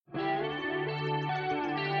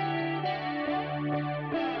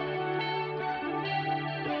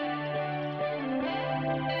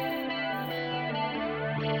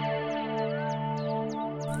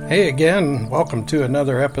Hey again, welcome to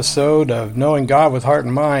another episode of Knowing God with Heart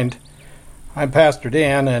and Mind. I'm Pastor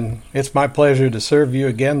Dan, and it's my pleasure to serve you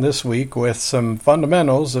again this week with some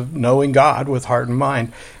fundamentals of knowing God with heart and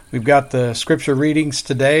mind. We've got the scripture readings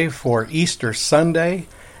today for Easter Sunday.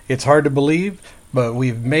 It's hard to believe, but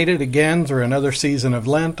we've made it again through another season of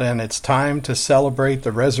Lent, and it's time to celebrate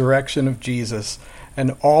the resurrection of Jesus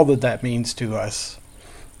and all that that means to us.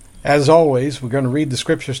 As always, we're going to read the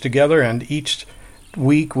scriptures together, and each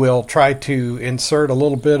week we'll try to insert a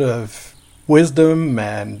little bit of wisdom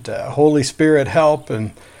and Holy Spirit help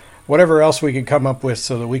and whatever else we can come up with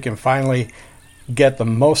so that we can finally get the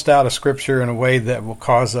most out of Scripture in a way that will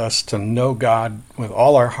cause us to know God with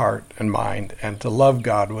all our heart and mind and to love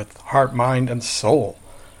God with heart, mind, and soul.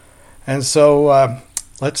 And so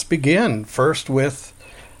let's begin first with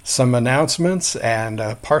some announcements and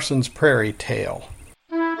a Parsons Prairie tale.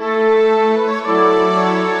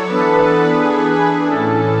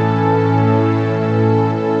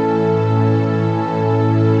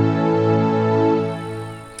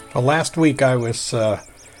 Well, last week I was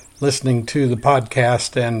listening to the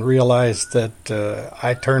podcast and realized that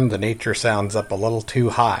I turned the nature sounds up a little too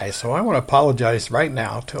high. So I want to apologize right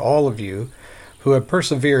now to all of you who have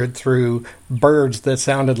persevered through birds that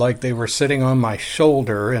sounded like they were sitting on my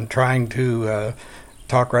shoulder and trying to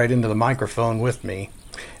talk right into the microphone with me.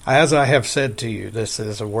 As I have said to you, this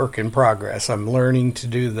is a work in progress. I'm learning to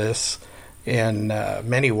do this in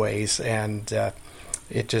many ways, and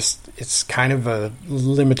it's kind of a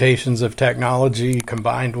limitations of technology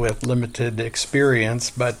combined with limited experience,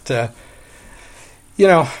 but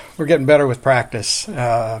we're getting better with practice.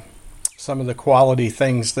 Some of the quality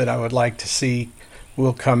things that I would like to see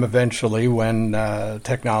will come eventually when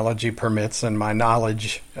technology permits and my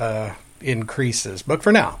knowledge increases. But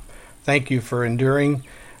for now, thank you for enduring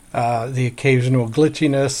the occasional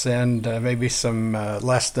glitchiness and maybe some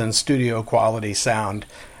less than studio quality sound.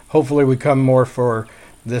 Hopefully we come more for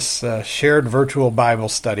this shared virtual Bible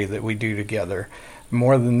study that we do together.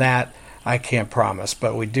 More than that, I can't promise,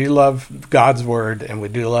 but we do love God's Word, and we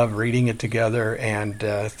do love reading it together and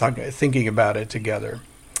thinking about it together.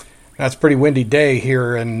 Now, it's a pretty windy day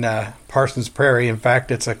here in Parsons Prairie. In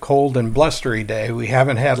fact, it's a cold and blustery day. We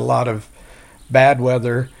haven't had a lot of bad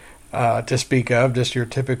weather to speak of, just your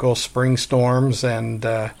typical spring storms and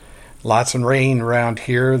lots of rain around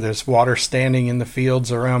here. There's water standing in the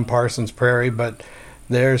fields around Parsons Prairie, but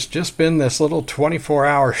there's just been this little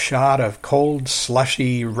 24-hour shot of cold,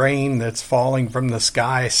 slushy rain that's falling from the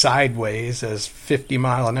sky sideways as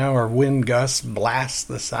 50-mile-an-hour wind gusts blast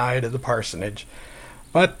the side of the parsonage.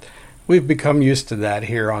 But we've become used to that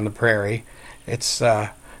here on the prairie. It's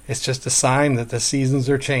just a sign that the seasons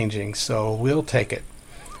are changing, so we'll take it.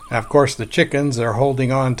 Now, of course, the chickens are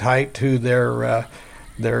holding on tight to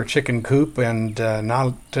their chicken coop and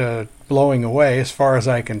not blowing away as far as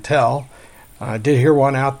I can tell. I did hear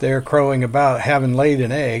one out there crowing about having laid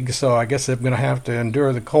an egg, so I guess I'm going to have to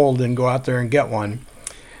endure the cold and go out there and get one.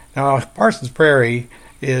 Now, Parsons Prairie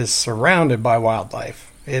is surrounded by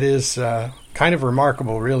wildlife. It is kind of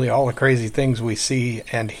remarkable, really, all the crazy things we see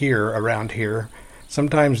and hear around here.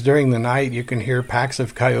 Sometimes during the night you can hear packs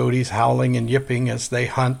of coyotes howling and yipping as they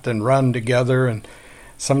hunt and run together, and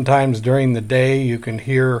sometimes during the day you can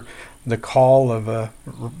hear the call of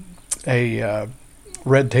a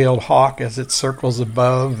red-tailed hawk as it circles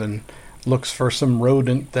above and looks for some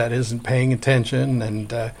rodent that isn't paying attention.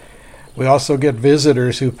 And we also get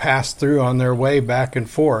visitors who pass through on their way back and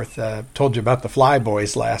forth. Told you about the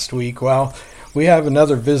flyboys last week. Well, we have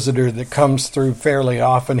another visitor that comes through fairly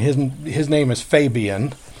often. His name is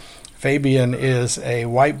Fabian. Fabian is a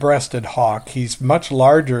white-breasted hawk. He's much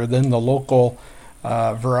larger than the local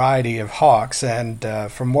variety of hawks, and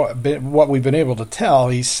from what we've been able to tell,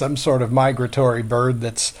 he's some sort of migratory bird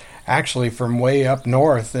that's actually from way up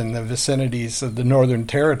north in the vicinities of the Northern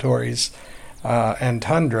Territories and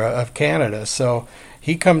tundra of Canada. So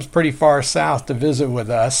he comes pretty far south to visit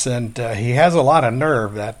with us, and he has a lot of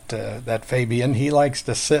nerve, that Fabian. He likes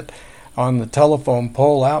to sit on the telephone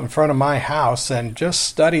pole out in front of my house and just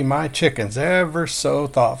study my chickens ever so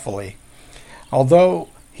thoughtfully. Although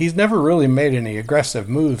he's never really made any aggressive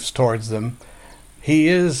moves towards them, he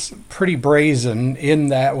is pretty brazen in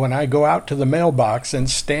that when I go out to the mailbox and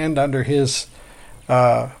stand under his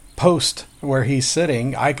post where he's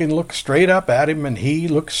sitting, I can look straight up at him and he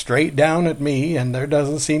looks straight down at me, and there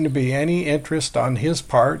doesn't seem to be any interest on his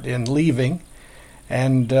part in leaving,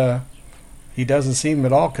 and he doesn't seem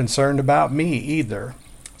at all concerned about me either.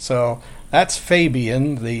 So that's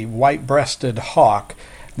Fabian, the white-breasted hawk.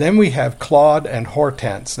 Then we have Claude and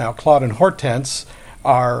Hortense. Now, Claude and Hortense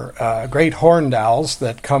are great horned owls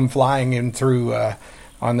that come flying in through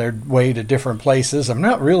on their way to different places. I'm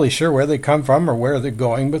not really sure where they come from or where they're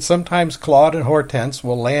going, but sometimes Claude and Hortense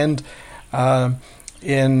will land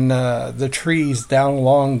in the trees down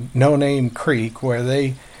along No Name Creek, where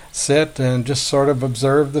they sit and just sort of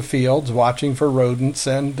observe the fields, watching for rodents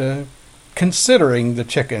and considering the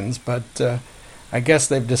chickens. But I guess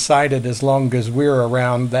they've decided as long as we're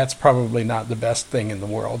around, that's probably not the best thing in the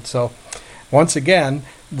world. So once again,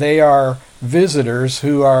 they are visitors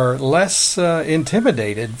who are less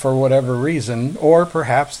intimidated for whatever reason, or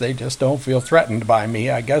perhaps they just don't feel threatened by me.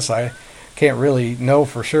 I guess I can't really know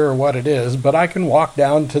for sure what it is, but I can walk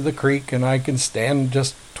down to the creek and I can stand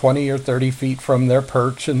just 20 or 30 feet from their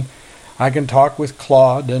perch, and I can talk with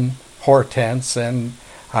Claude and Hortense, and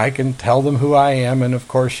I can tell them who I am, and of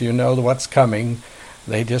course you know what's coming.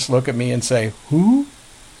 They just look at me and say, "Who?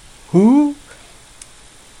 Who?"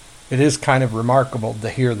 It is kind of remarkable to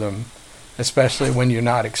hear them, especially when you're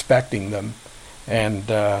not expecting them. And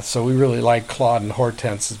so we really like Claude and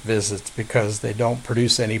Hortense's visits because they don't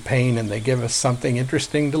produce any pain and they give us something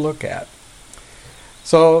interesting to look at.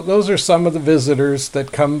 So those are some of the visitors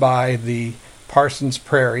that come by the Parsons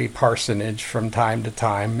Prairie parsonage from time to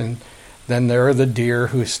time. And then there are the deer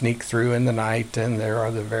who sneak through in the night, and there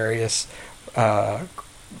are the various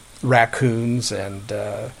raccoons and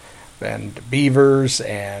beavers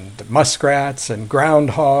and muskrats and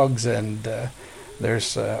groundhogs, and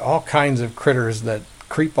there's all kinds of critters that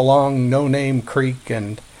creep along No Name Creek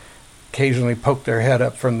and occasionally poke their head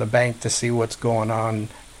up from the bank to see what's going on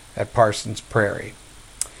at Parsons Prairie.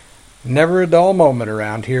 Never a dull moment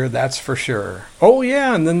around here, that's for sure. Oh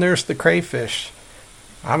yeah, and then there's the crayfish.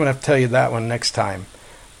 I'm going to have to tell you that one next time.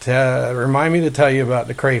 Remind me to tell you about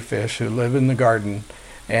the crayfish who live in the garden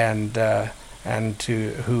and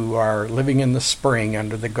who are living in the spring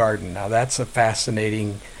under the garden. Now that's a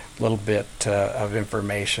fascinating little bit of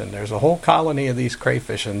information. There's a whole colony of these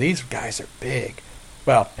crayfish, and these guys are big.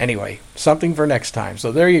 Well, anyway, something for next time.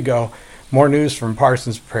 So there you go. More news from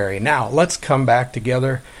Parsons Prairie. Now let's come back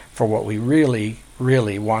together for what we really,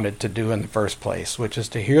 really wanted to do in the first place, which is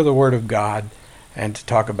to hear the Word of God and to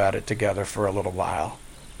talk about it together for a little while.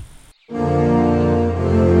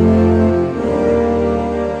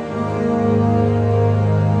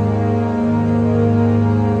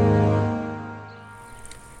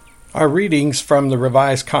 Our readings from the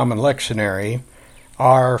Revised Common Lectionary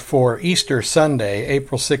are for Easter Sunday,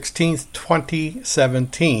 April 16th,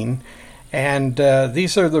 2017, and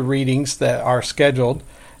these are the readings that are scheduled.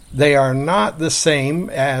 They are not the same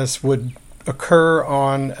as would occur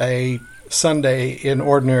on a Sunday in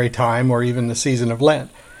ordinary time or even the season of Lent.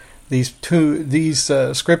 These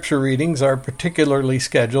scripture readings are particularly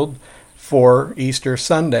scheduled for Easter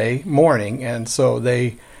Sunday morning, and so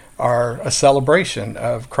they are a celebration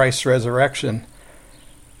of Christ's resurrection.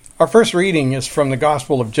 Our first reading is from the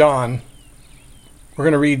Gospel of John. We're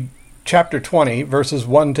going to read chapter 20, verses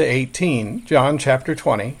 1 to 18. John chapter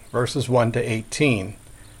 20, verses 1 to 18.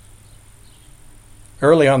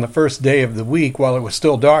 Early on the first day of the week, while it was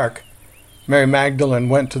still dark, Mary Magdalene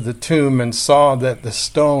went to the tomb and saw that the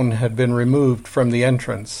stone had been removed from the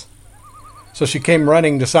entrance. So she came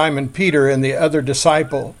running to Simon Peter and the other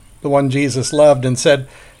disciple, the one Jesus loved, and said,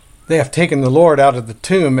 "They have taken the Lord out of the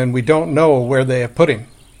tomb, and we don't know where they have put him."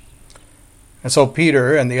 And so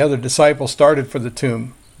Peter and the other disciple started for the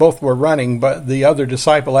tomb. Both were running, but the other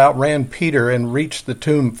disciple outran Peter and reached the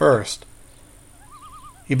tomb first.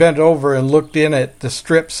 He bent over and looked in at the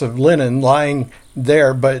strips of linen lying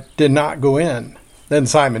there, but did not go in. Then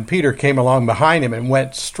Simon Peter came along behind him and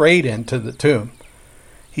went straight into the tomb.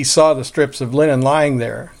 He saw the strips of linen lying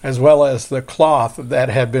there, as well as the cloth that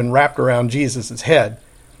had been wrapped around Jesus' head.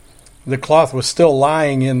 The cloth was still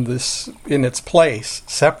lying in its place,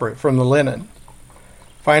 separate from the linen.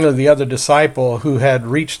 Finally, the other disciple, who had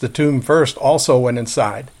reached the tomb first, also went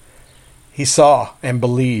inside. He saw and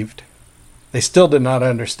believed. They still did not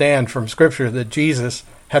understand from Scripture that Jesus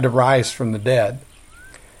had to rise from the dead.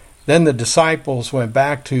 Then the disciples went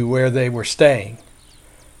back to where they were staying.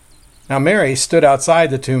 Now Mary stood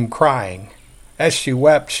outside the tomb crying. As she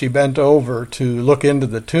wept, she bent over to look into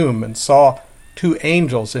the tomb and saw 2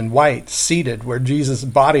 angels in white seated where Jesus'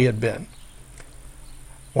 body had been,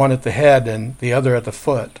 one at the head and the other at the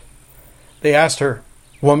foot. They asked her,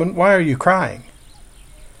 "Woman, why are you crying?"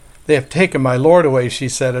 "They have taken my Lord away," she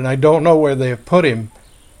said, "and I don't know where they have put him."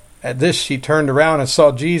 At this she turned around and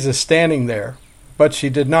saw Jesus standing there, but she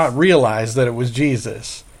did not realize that it was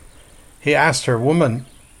Jesus. He asked her, "Woman,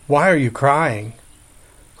 why are you crying?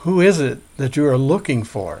 Who is it that you are looking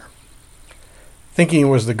for?" Thinking it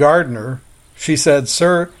was the gardener, she said,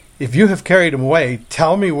 "Sir, if you have carried him away,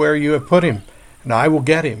 tell me where you have put him, and I will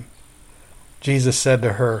get him." Jesus said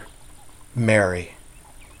to her, "Mary."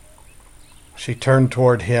 She turned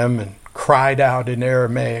toward him and cried out in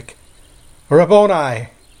Aramaic, "Rabboni,"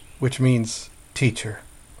 which means teacher.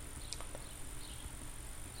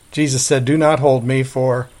 Jesus said, "Do not hold me,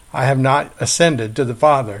 for I have not ascended to the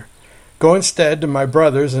Father. Go instead to my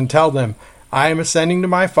brothers and tell them, I am ascending to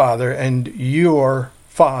my Father and your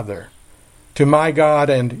Father, to my God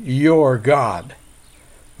and your God."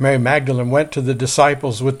 Mary Magdalene went to the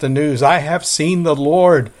disciples with the news, "I have seen the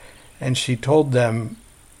Lord," and she told them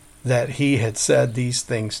that he had said these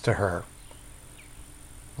things to her.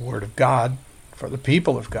 The word of God for the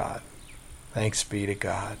people of God. Thanks be to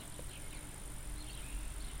God.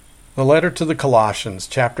 The letter to the Colossians,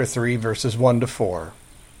 chapter 3, verses 1 to 4.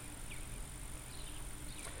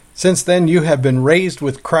 Since then you have been raised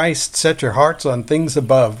with Christ, set your hearts on things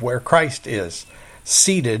above, where Christ is,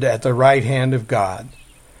 seated at the right hand of God.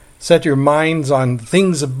 Set your minds on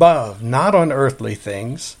things above, not on earthly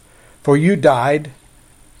things, for you died,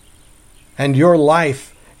 and your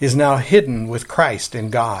life is now hidden with Christ in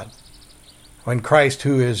God. When Christ,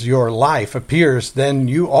 who is your life, appears, then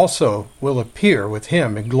you also will appear with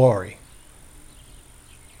him in glory.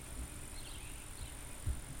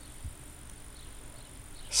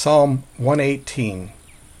 Psalm 118,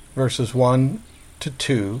 verses 1 to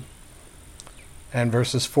 2, and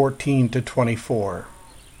verses 14 to 24.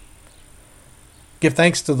 Give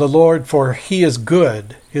thanks to the Lord, for he is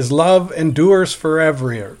good. His love endures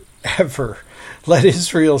forever. Ever. Let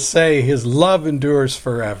Israel say, his love endures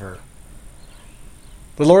forever.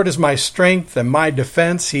 The Lord is my strength and my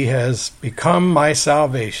defense. He has become my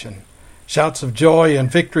salvation. Shouts of joy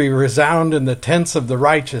and victory resound in the tents of the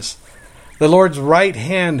righteous. The Lord's right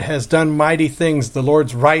hand has done mighty things. The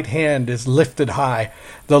Lord's right hand is lifted high.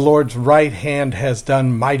 The Lord's right hand has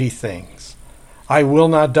done mighty things. I will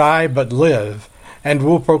not die, but live, and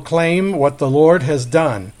will proclaim what the Lord has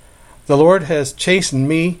done. The Lord has chastened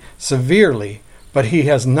me severely, but he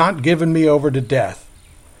has not given me over to death.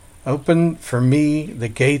 Open for me the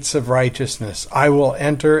gates of righteousness. I will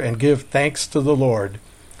enter and give thanks to the Lord.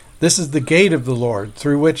 This is the gate of the Lord,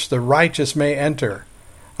 through which the righteous may enter.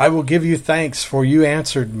 I will give you thanks, for you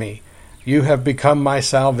answered me. You have become my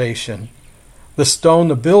salvation. The stone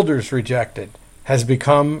the builders rejected has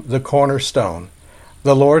become the cornerstone.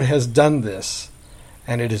 The Lord has done this,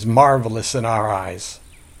 and it is marvelous in our eyes.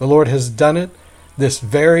 The Lord has done it this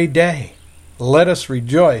very day. Let us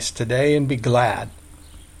rejoice today and be glad.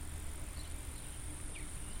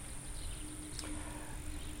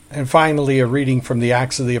 And finally, a reading from the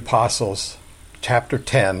Acts of the Apostles, chapter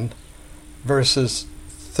 10, verses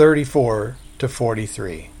 34 to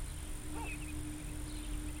 43.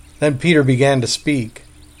 Then Peter began to speak.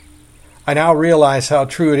 I now realize how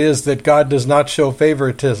true it is that God does not show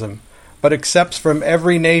favoritism, but accepts from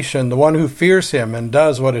every nation the one who fears him and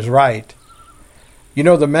does what is right. You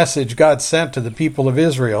know the message God sent to the people of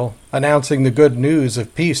Israel, announcing the good news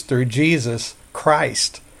of peace through Jesus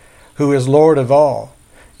Christ, who is Lord of all.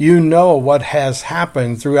 You know what has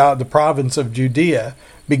happened throughout the province of Judea,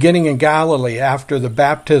 beginning in Galilee after the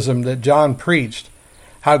baptism that John preached,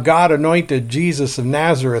 how God anointed Jesus of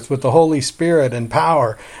Nazareth with the Holy Spirit and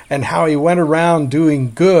power, and how he went around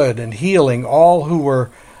doing good and healing all who were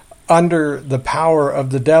under the power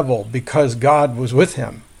of the devil, because God was with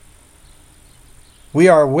him. We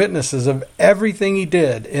are witnesses of everything he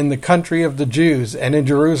did in the country of the Jews and in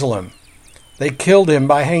Jerusalem. They killed him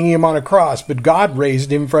by hanging him on a cross, but God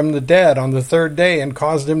raised him from the dead on the third day and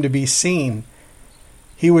caused him to be seen.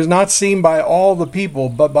 He was not seen by all the people,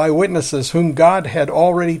 but by witnesses whom God had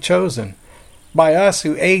already chosen, by us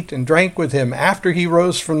who ate and drank with him after he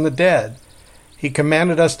rose from the dead. He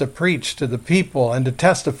commanded us to preach to the people and to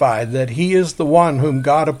testify that he is the one whom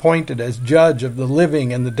God appointed as judge of the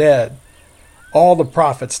living and the dead. All the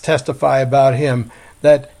prophets testify about him,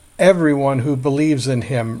 that everyone who believes in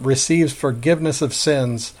him receives forgiveness of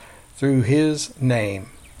sins through his name.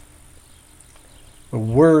 The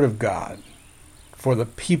word of God for the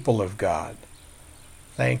people of God.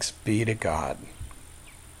 Thanks be to God.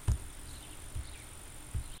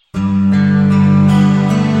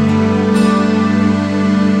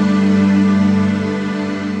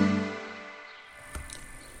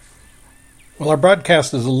 Well, our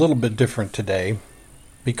broadcast is a little bit different today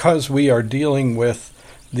because we are dealing with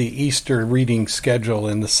the Easter reading schedule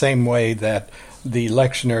in the same way that the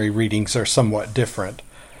lectionary readings are somewhat different.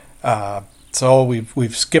 So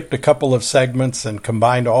we've skipped a couple of segments and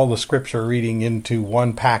combined all the scripture reading into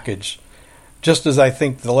one package, just as I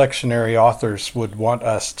think the lectionary authors would want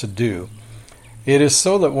us to do. It is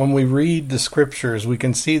so that when we read the scriptures, we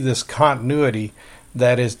can see this continuity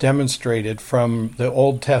that is demonstrated from the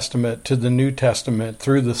Old Testament to the New Testament,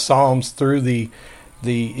 through the Psalms, through the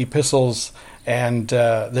epistles, and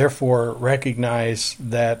therefore recognize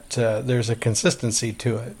that there's a consistency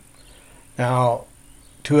to it. Now,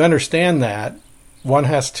 to understand that, one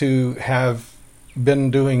has to have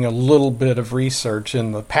been doing a little bit of research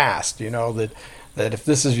in the past, that if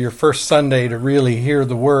this is your first Sunday to really hear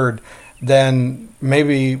the Word, then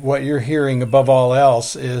maybe what you're hearing above all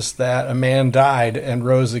else is that a man died and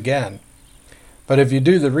rose again. But if you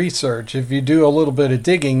do the research, if you do a little bit of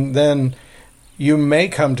digging, then you may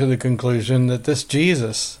come to the conclusion that this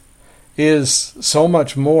Jesus is so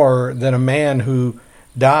much more than a man who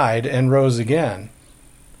died and rose again.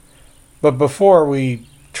 But before we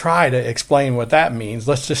try to explain what that means,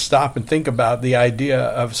 let's just stop and think about the idea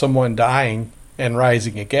of someone dying and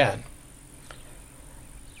rising again.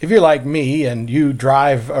 If you're like me and you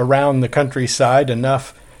drive around the countryside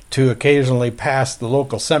enough to occasionally pass the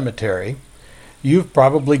local cemetery, you've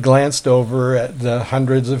probably glanced over at the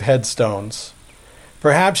hundreds of headstones.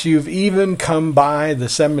 Perhaps you've even come by the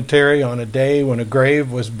cemetery on a day when a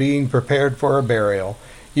grave was being prepared for a burial.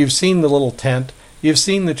 You've seen the little tent. You've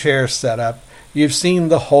seen the chairs set up. You've seen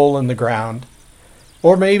the hole in the ground.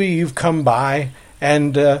 Or maybe you've come by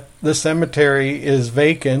and the cemetery is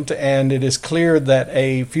vacant, and it is clear that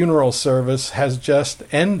a funeral service has just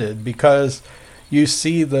ended because you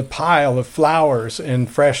see the pile of flowers and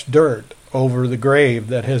fresh dirt over the grave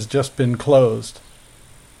that has just been closed.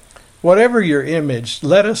 Whatever your image,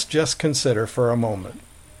 let us just consider for a moment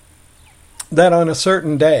that on a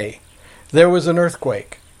certain day there was an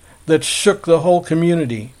earthquake that shook the whole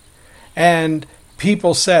community, and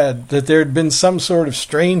people said that there had been some sort of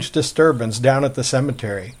strange disturbance down at the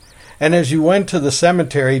cemetery. And as you went to the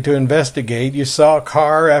cemetery to investigate, you saw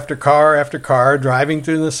car after car after car driving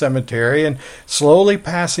through the cemetery and slowly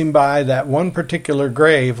passing by that one particular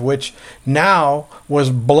grave, which now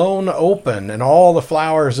was blown open, and all the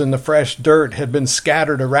flowers and the fresh dirt had been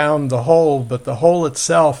scattered around the hole, but the hole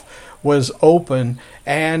itself was open,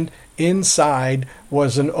 and inside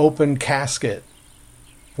was an open casket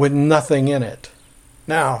with nothing in it.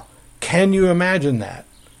 Now, can you imagine that?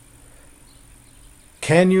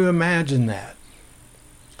 Can you imagine that?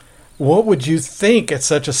 What would you think at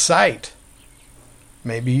such a sight?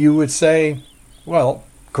 Maybe you would say, well,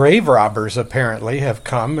 grave robbers apparently have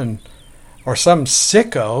come, or some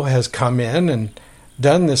sicko has come in and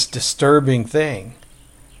done this disturbing thing.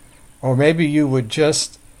 Or maybe you would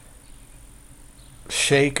just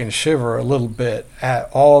shake and shiver a little bit at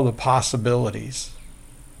all the possibilities.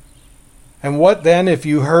 And what then if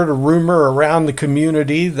you heard a rumor around the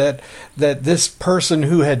community that this person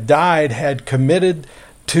who had died had committed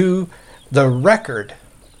to the record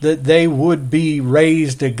that they would be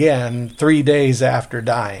raised again 3 days after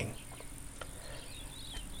dying?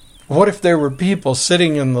 What if there were people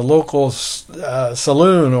sitting in the local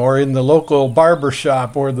saloon or in the local barber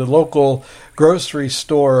shop or the local grocery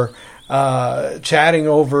store chatting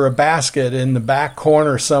over a basket in the back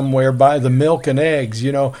corner somewhere by the milk and eggs?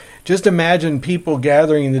 Just imagine people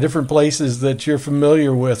gathering in the different places that you're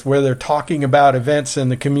familiar with where they're talking about events in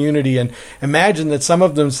the community, and imagine that some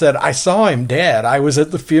of them said, I saw him dead. I was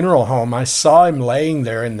at the funeral home. I saw him laying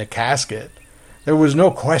there in the casket. There was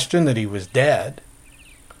no question that he was dead.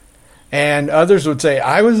 And others would say,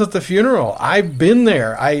 I was at the funeral. I've been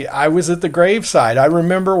there. I was at the graveside. I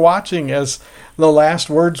remember watching as the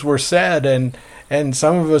last words were said, and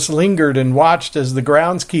some of us lingered and watched as the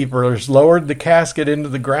groundskeepers lowered the casket into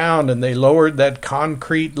the ground, and they lowered that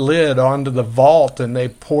concrete lid onto the vault, and they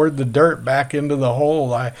poured the dirt back into the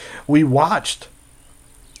hole. We watched.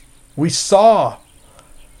 We saw.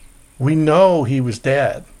 We know he was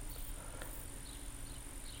dead.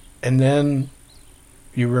 And then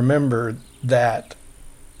you remember that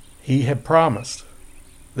he had promised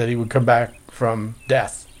that he would come back from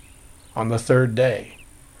death on the third day.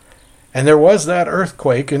 And there was that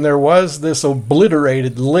earthquake, and there was this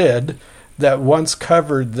obliterated lid that once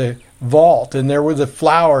covered the vault, and there were the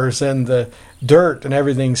flowers and the dirt and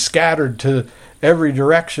everything scattered to every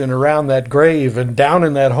direction around that grave, and down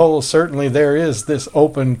in that hole certainly there is this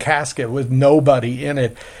open casket with nobody in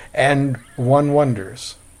it, and one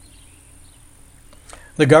wonders.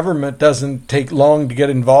 The government doesn't take long to get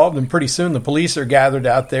involved, and pretty soon the police are gathered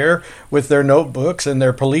out there with their notebooks and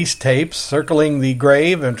their police tapes circling the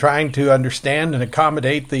grave and trying to understand and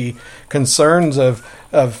accommodate the concerns of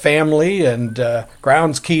family and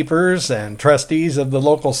groundskeepers and trustees of the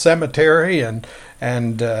local cemetery, and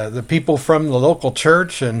the people from the local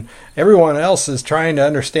church and everyone else is trying to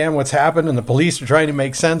understand what's happened, and the police are trying to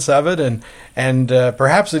make sense of it, and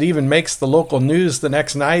perhaps it even makes the local news the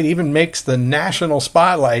next night, even makes the national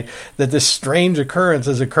spotlight that this strange occurrence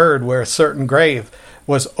has occurred where a certain grave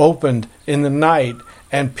was opened in the night,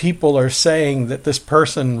 and people are saying that this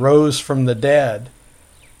person rose from the dead.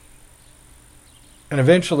 And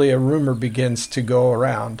eventually a rumor begins to go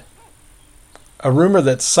around. A rumor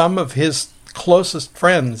that some of his closest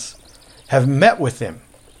friends have met with him.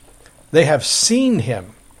 They have seen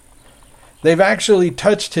him. They've actually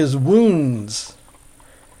touched his wounds.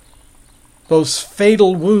 Those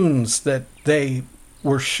fatal wounds that they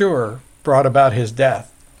were sure brought about his death.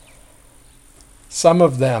 Some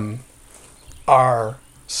of them are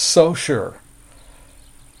so sure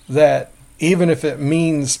that even if it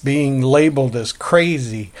means being labeled as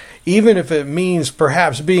crazy, even if it means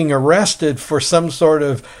perhaps being arrested for some sort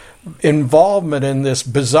of involvement in this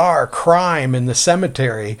bizarre crime in the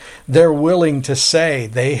cemetery, they're willing to say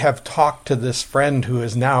they have talked to this friend who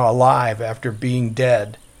is now alive after being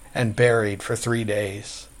dead and buried for 3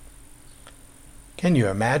 days. Can you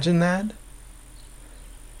imagine that?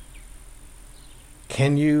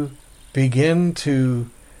 Can you begin to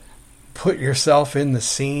put yourself in the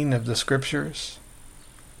scene of the Scriptures?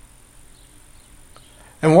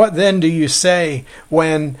 And what then do you say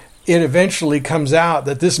when it eventually comes out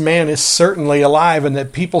that this man is certainly alive and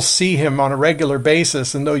that people see him on a regular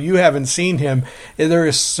basis, and though you haven't seen him, there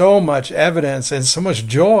is so much evidence and so much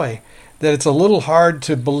joy that it's a little hard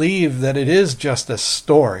to believe that it is just a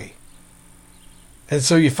story. And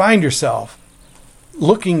so you find yourself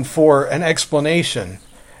looking for an explanation,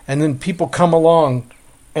 and then people come along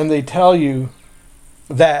and they tell you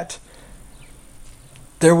that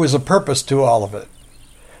there was a purpose to all of it,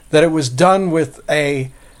 that it was done with a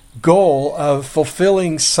goal of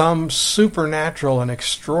fulfilling some supernatural and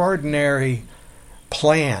extraordinary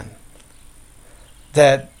plan,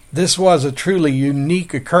 that this was a truly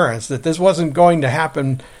unique occurrence, that this wasn't going to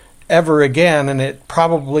happen ever again, and it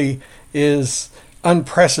probably is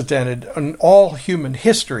unprecedented in all human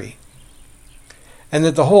history. And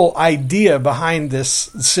that the whole idea behind this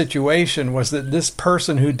situation was that this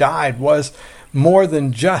person who died was more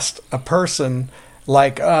than just a person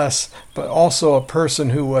like us, but also a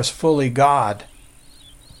person who was fully God.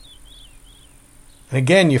 And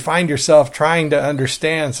again, you find yourself trying to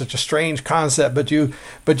understand such a strange concept, but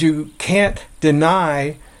you can't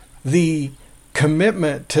deny the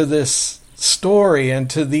commitment to this story and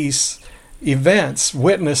to these events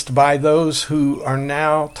witnessed by those who are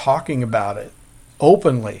now talking about it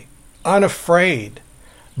openly, unafraid,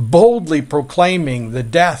 boldly proclaiming the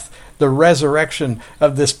death, the resurrection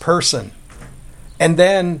of this person, and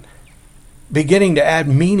then beginning to add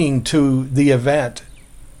meaning to the event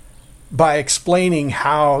by explaining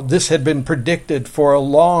how this had been predicted for a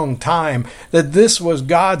long time, that this was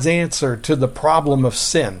God's answer to the problem of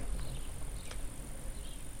sin.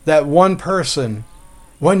 That one person,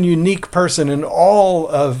 one unique person in all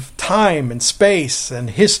of time and space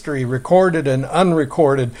and history, recorded and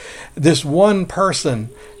unrecorded, this one person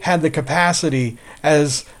had the capacity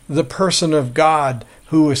as the person of God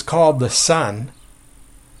who is called the Son,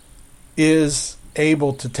 is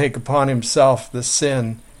able to take upon himself the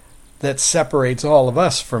sin that separates all of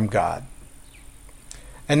us from God.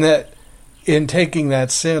 And that in taking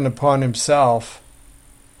that sin upon himself,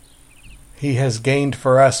 he has gained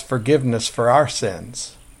for us forgiveness for our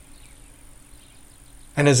sins.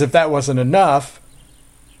 And as if that wasn't enough,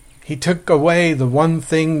 he took away the one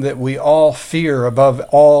thing that we all fear above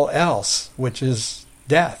all else, which is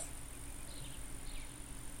death.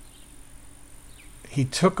 He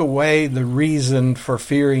took away the reason for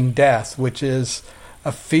fearing death, which is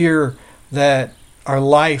a fear that our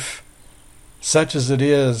life, such as it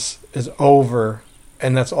is over,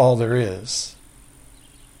 and that's all there is.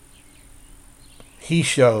 He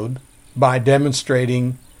showed, by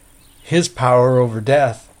demonstrating his power over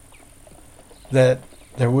death, that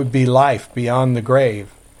there would be life beyond the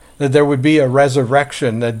grave, that there would be a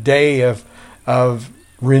resurrection, a day of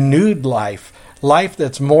renewed life, life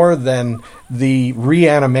that's more than the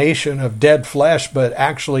reanimation of dead flesh, but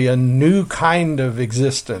actually a new kind of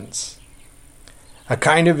existence. A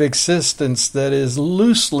kind of existence that is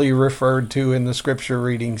loosely referred to in the scripture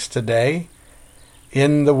readings today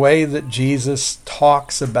in the way that Jesus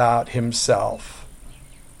talks about himself.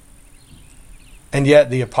 And yet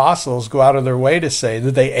the apostles go out of their way to say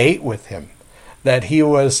that they ate with him, that he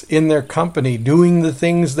was in their company doing the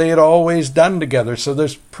things they had always done together. So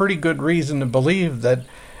there's pretty good reason to believe that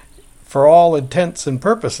for all intents and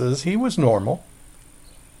purposes, he was normal,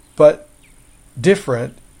 but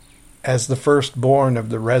different as the firstborn of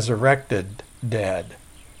the resurrected dead.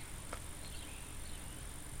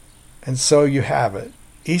 And so you have it.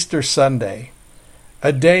 Easter Sunday,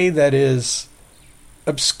 a day that is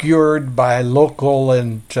obscured by local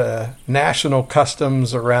and national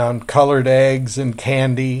customs around colored eggs and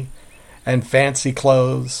candy and fancy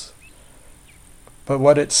clothes. But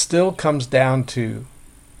what it still comes down to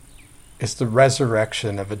is the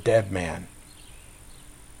resurrection of a dead man.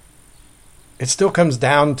 It still comes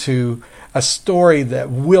down to a story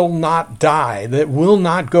that will not die, that will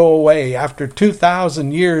not go away. After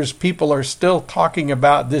 2,000 years, people are still talking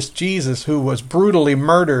about this Jesus who was brutally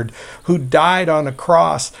murdered, who died on a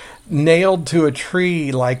cross, nailed to a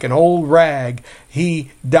tree like an old rag.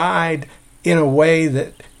 He died in a way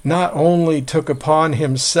that not only took upon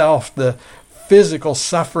himself the physical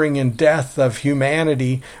suffering and death of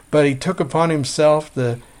humanity, but he took upon himself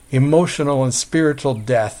the emotional and spiritual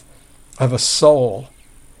death of a soul.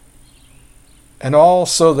 And all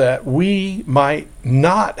so that we might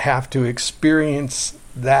not have to experience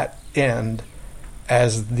that end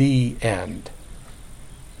as the end.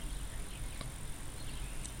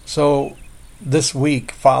 So this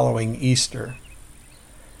week following Easter,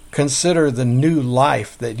 consider the new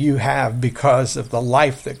life that you have because of the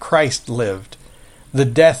life that Christ lived, the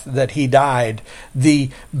death that he died, the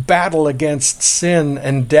battle against sin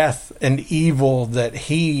and death and evil that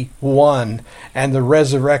he won, and the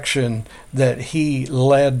resurrection that he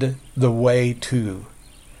led the way to.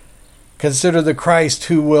 Consider the Christ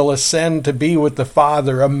who will ascend to be with the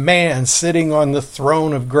Father, a man sitting on the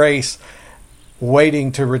throne of grace,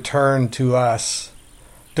 waiting to return to us,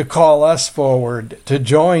 to call us forward, to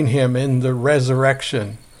join him in the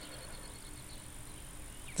resurrection.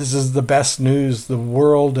 This is the best news the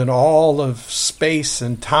world and all of space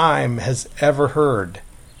and time has ever heard.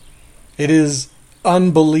 It is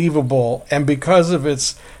unbelievable, and because of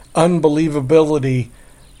its unbelievability,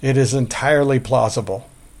 it is entirely plausible.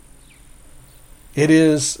 It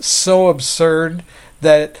is so absurd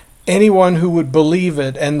that anyone who would believe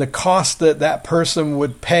it and the cost that that person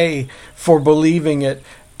would pay for believing it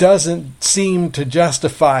doesn't seem to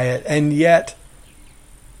justify it, and yet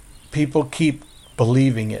people keep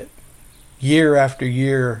believing it year after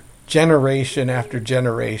year, generation after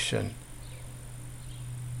generation.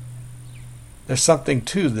 There's something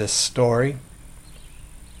to this story,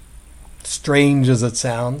 strange as it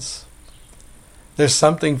sounds. There's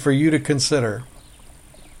something for you to consider.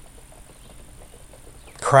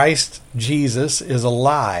 Christ Jesus is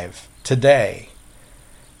alive today.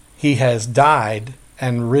 He has died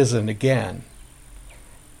and risen again.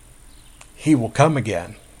 He will come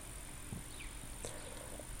again.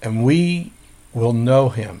 And we will know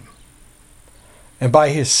him. And by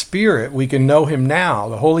his Spirit, we can know him now.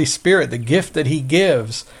 The Holy Spirit, the gift that he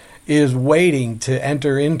gives, is waiting to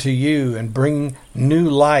enter into you and bring new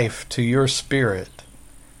life to your spirit.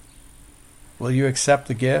 Will you accept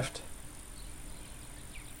the gift?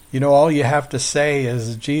 You know, all you have to say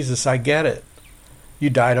is, Jesus, I get it. You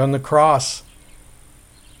died on the cross.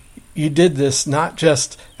 You did this not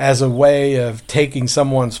just as a way of taking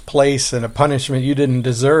someone's place in a punishment you didn't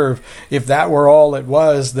deserve. If that were all it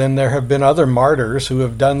was, then there have been other martyrs who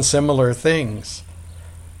have done similar things.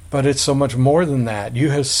 But it's so much more than that.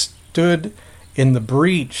 You have stood in the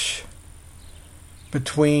breach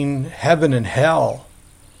between heaven and hell,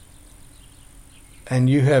 and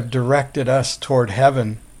you have directed us toward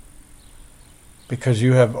heaven because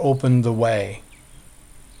you have opened the way.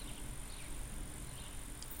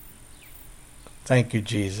 Thank you,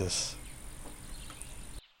 Jesus.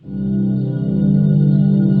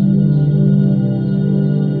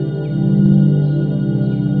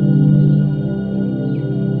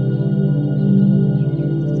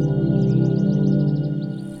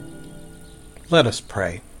 Let us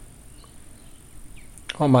pray.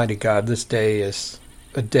 Almighty God, this day is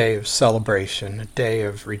a day of celebration, a day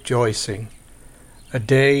of rejoicing, a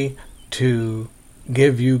day to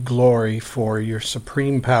give you glory for your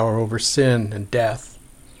supreme power over sin and death.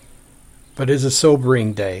 But it is a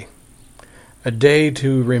sobering day, a day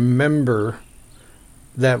to remember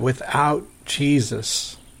that without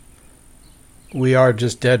Jesus, we are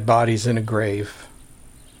just dead bodies in a grave.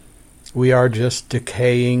 We are just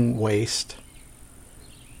decaying waste.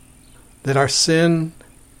 That our sin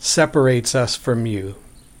separates us from you.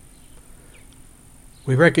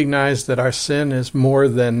 We recognize that our sin is more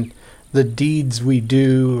than the deeds we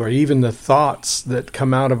do or even the thoughts that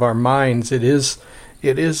come out of our minds. It is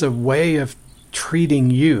a way of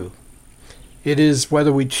treating you. It is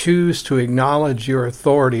whether we choose to acknowledge your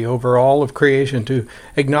authority over all of creation, to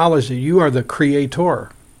acknowledge that you are the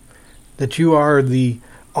creator, that you are the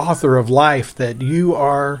author of life, that you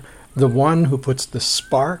are the one who puts the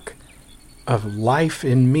spark of life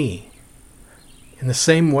in me. In the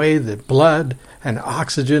same way that blood and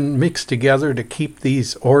oxygen mix together to keep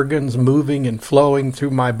these organs moving and flowing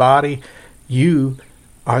through my body, you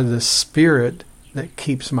are the spirit that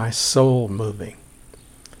keeps my soul moving.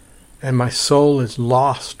 And my soul is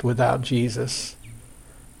lost without Jesus.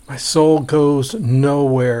 My soul goes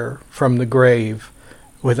nowhere from the grave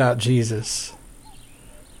without Jesus,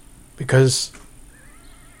 because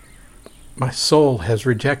my soul has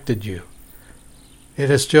rejected you. It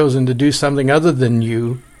has chosen to do something other than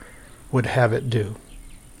you would have it do.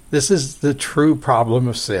 This is the true problem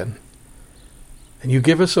of sin. And you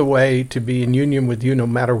give us a way to be in union with you no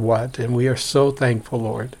matter what, and we are so thankful,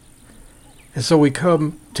 Lord. And so we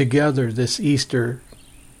come together this Easter,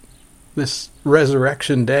 this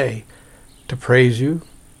resurrection day, to praise you,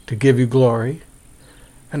 to give you glory,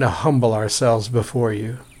 and to humble ourselves before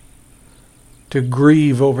you, to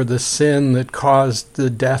grieve over the sin that caused the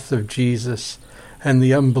death of Jesus and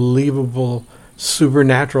the unbelievable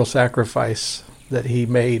supernatural sacrifice that he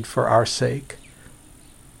made for our sake.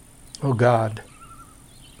 Oh God,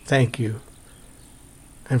 thank you,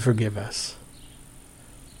 and forgive us.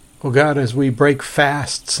 Oh God, as we break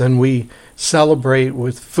fasts and we celebrate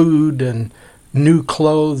with food and new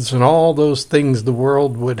clothes and all those things the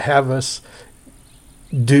world would have us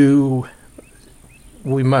do,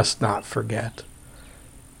 we must not forget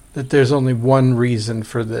that there's only one reason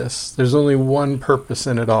for this. There's only one purpose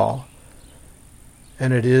in it all.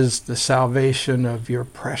 And it is the salvation of your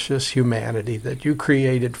precious humanity that you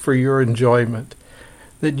created for your enjoyment,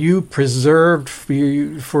 that you preserved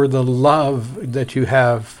for the love that you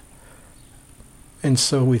have. And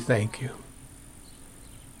so we thank you.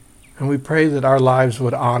 And we pray that our lives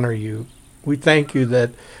would honor you. We thank you that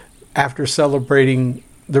after celebrating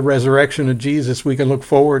the resurrection of Jesus, we can look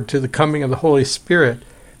forward to the coming of the Holy Spirit.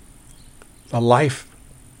 The life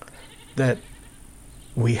that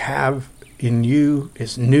we have in you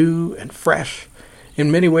is new and fresh.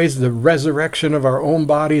 In many ways, the resurrection of our own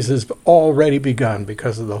bodies has already begun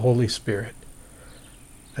because of the Holy Spirit.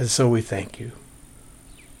 And so we thank you.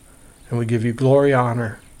 And we give you glory,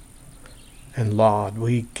 honor, and laud.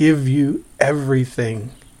 We give you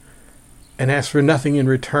everything and ask for nothing in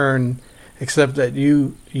return except that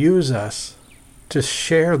you use us to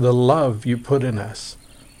share the love you put in us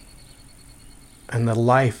and the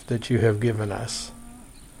life that you have given us,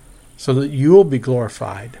 so that you will be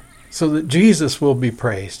glorified, so that Jesus will be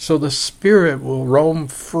praised, so the Spirit will roam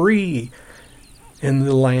free in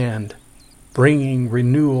the land, bringing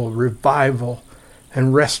renewal, revival,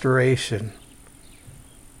 and restoration.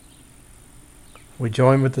 We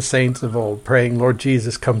join with the saints of old, praying, Lord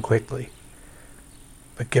Jesus, come quickly.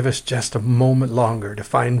 But give us just a moment longer to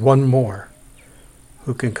find one more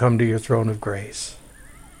who can come to your throne of grace.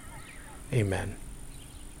 Amen.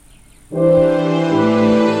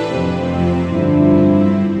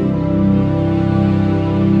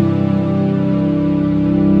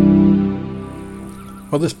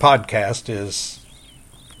 Well, this podcast is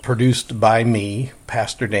produced by me,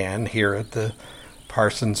 Pastor Dan, here at the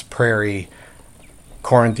Parsons Prairie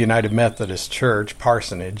Corinth United Methodist Church,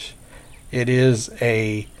 Parsonage. It is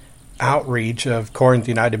a outreach of Corinth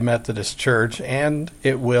United Methodist Church, and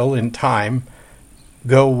it will, in time,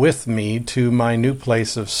 go with me to my new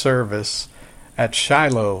place of service at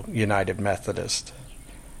Shiloh United Methodist.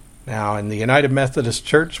 Now, in the United Methodist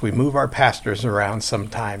Church, we move our pastors around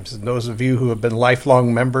sometimes, and those of you who have been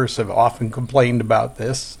lifelong members have often complained about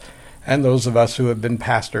this, and those of us who have been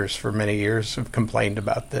pastors for many years have complained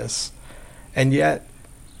about this. And yet,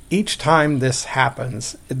 each time this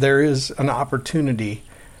happens, there is an opportunity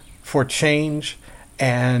for change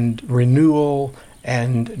and renewal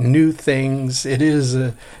and new things. It is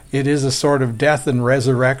a sort of death and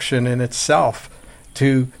resurrection in itself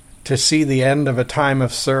to see the end of a time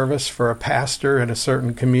of service for a pastor in a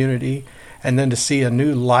certain community, and then to see a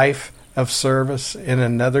new life of service in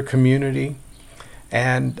another community.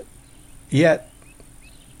 And yet,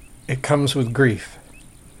 it comes with grief.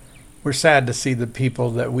 We're sad to see the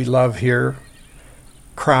people that we love here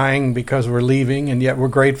crying because we're leaving, and yet we're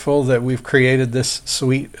grateful that we've created this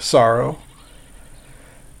sweet sorrow.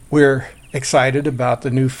 We're excited about the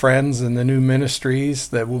new friends and the new ministries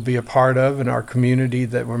that we'll be a part of in our community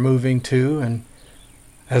that we're moving to. And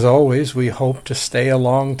as always, we hope to stay a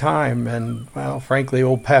long time. And, well, frankly,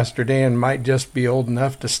 old Pastor Dan might just be old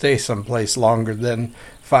enough to stay someplace longer than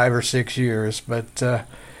 5 or 6 years. But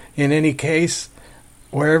in any case,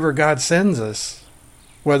 wherever God sends us,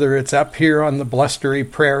 whether it's up here on the blustery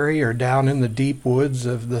prairie or down in the deep woods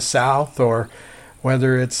of the South, or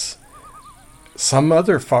whether it's some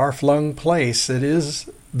other far-flung place, it is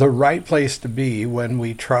the right place to be when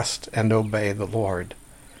we trust and obey the Lord.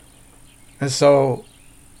 And so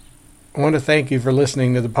I want to thank you for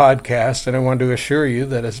listening to the podcast, and I want to assure you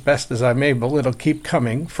that as best as I'm able, it'll keep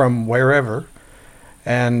coming from wherever.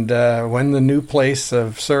 And when the new place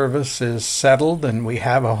of service is settled and we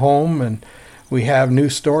have a home and we have new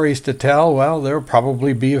stories to tell, well, there'll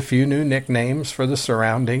probably be a few new nicknames for the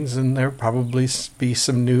surroundings, and there'll probably be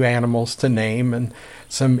some new animals to name and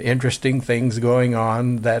some interesting things going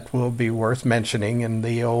on that will be worth mentioning in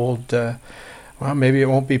the old, well, maybe it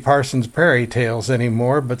won't be Parsons Prairie Tales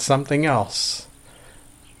anymore, but something else.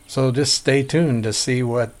 So just stay tuned to see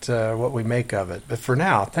what we make of it. But for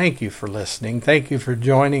now, thank you for listening. Thank you for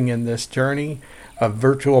joining in this journey of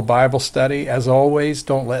virtual Bible study. As always,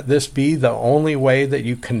 don't let this be the only way that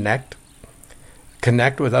you connect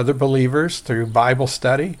with other believers through Bible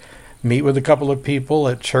study. Meet with a couple of people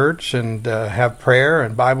at church and have prayer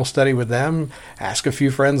and Bible study with them. Ask a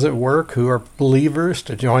few friends at work who are believers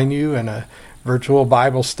to join you in a virtual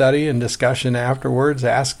Bible study and discussion afterwards.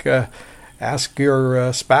 Ask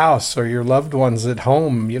your spouse or your loved ones at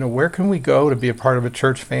home, where can we go to be a part of a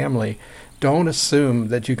church family? Don't assume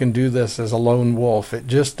that you can do this as a lone wolf. It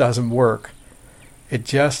just doesn't work. It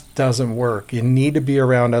just doesn't work. You need to be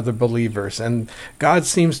around other believers. And God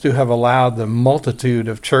seems to have allowed the multitude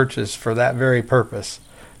of churches for that very purpose,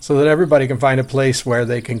 so that everybody can find a place where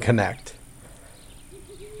they can connect.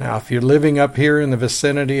 Now, if you're living up here in the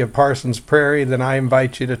vicinity of Parsons Prairie, then I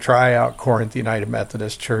invite you to try out Corinth United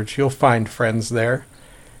Methodist Church. You'll find friends there.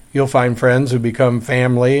 You'll find friends who become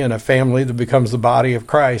family, and a family that becomes the body of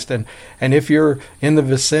Christ. And if you're in the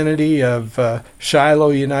vicinity of Shiloh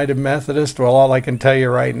United Methodist, well, all I can tell you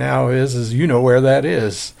right now is you know where that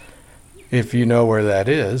is. If you know where that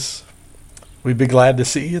is, we'd be glad to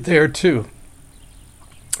see you there too.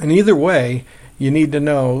 And either way, you need to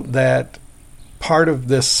know that part of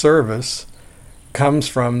this service comes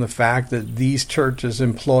from the fact that these churches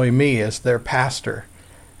employ me as their pastor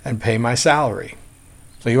and pay my salary.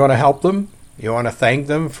 So you want to help them? You want to thank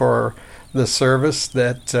them for the service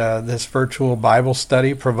that this virtual Bible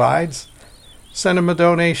study provides? Send them a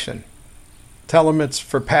donation. Tell them it's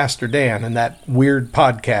for Pastor Dan and that weird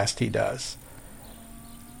podcast he does.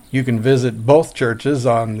 You can visit both churches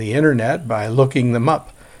on the internet by looking them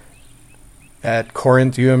up at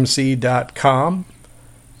corinthumc.com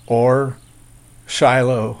or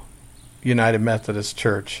Shiloh United Methodist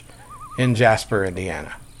Church in Jasper,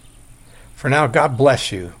 Indiana. For now, God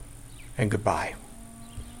bless you, and goodbye.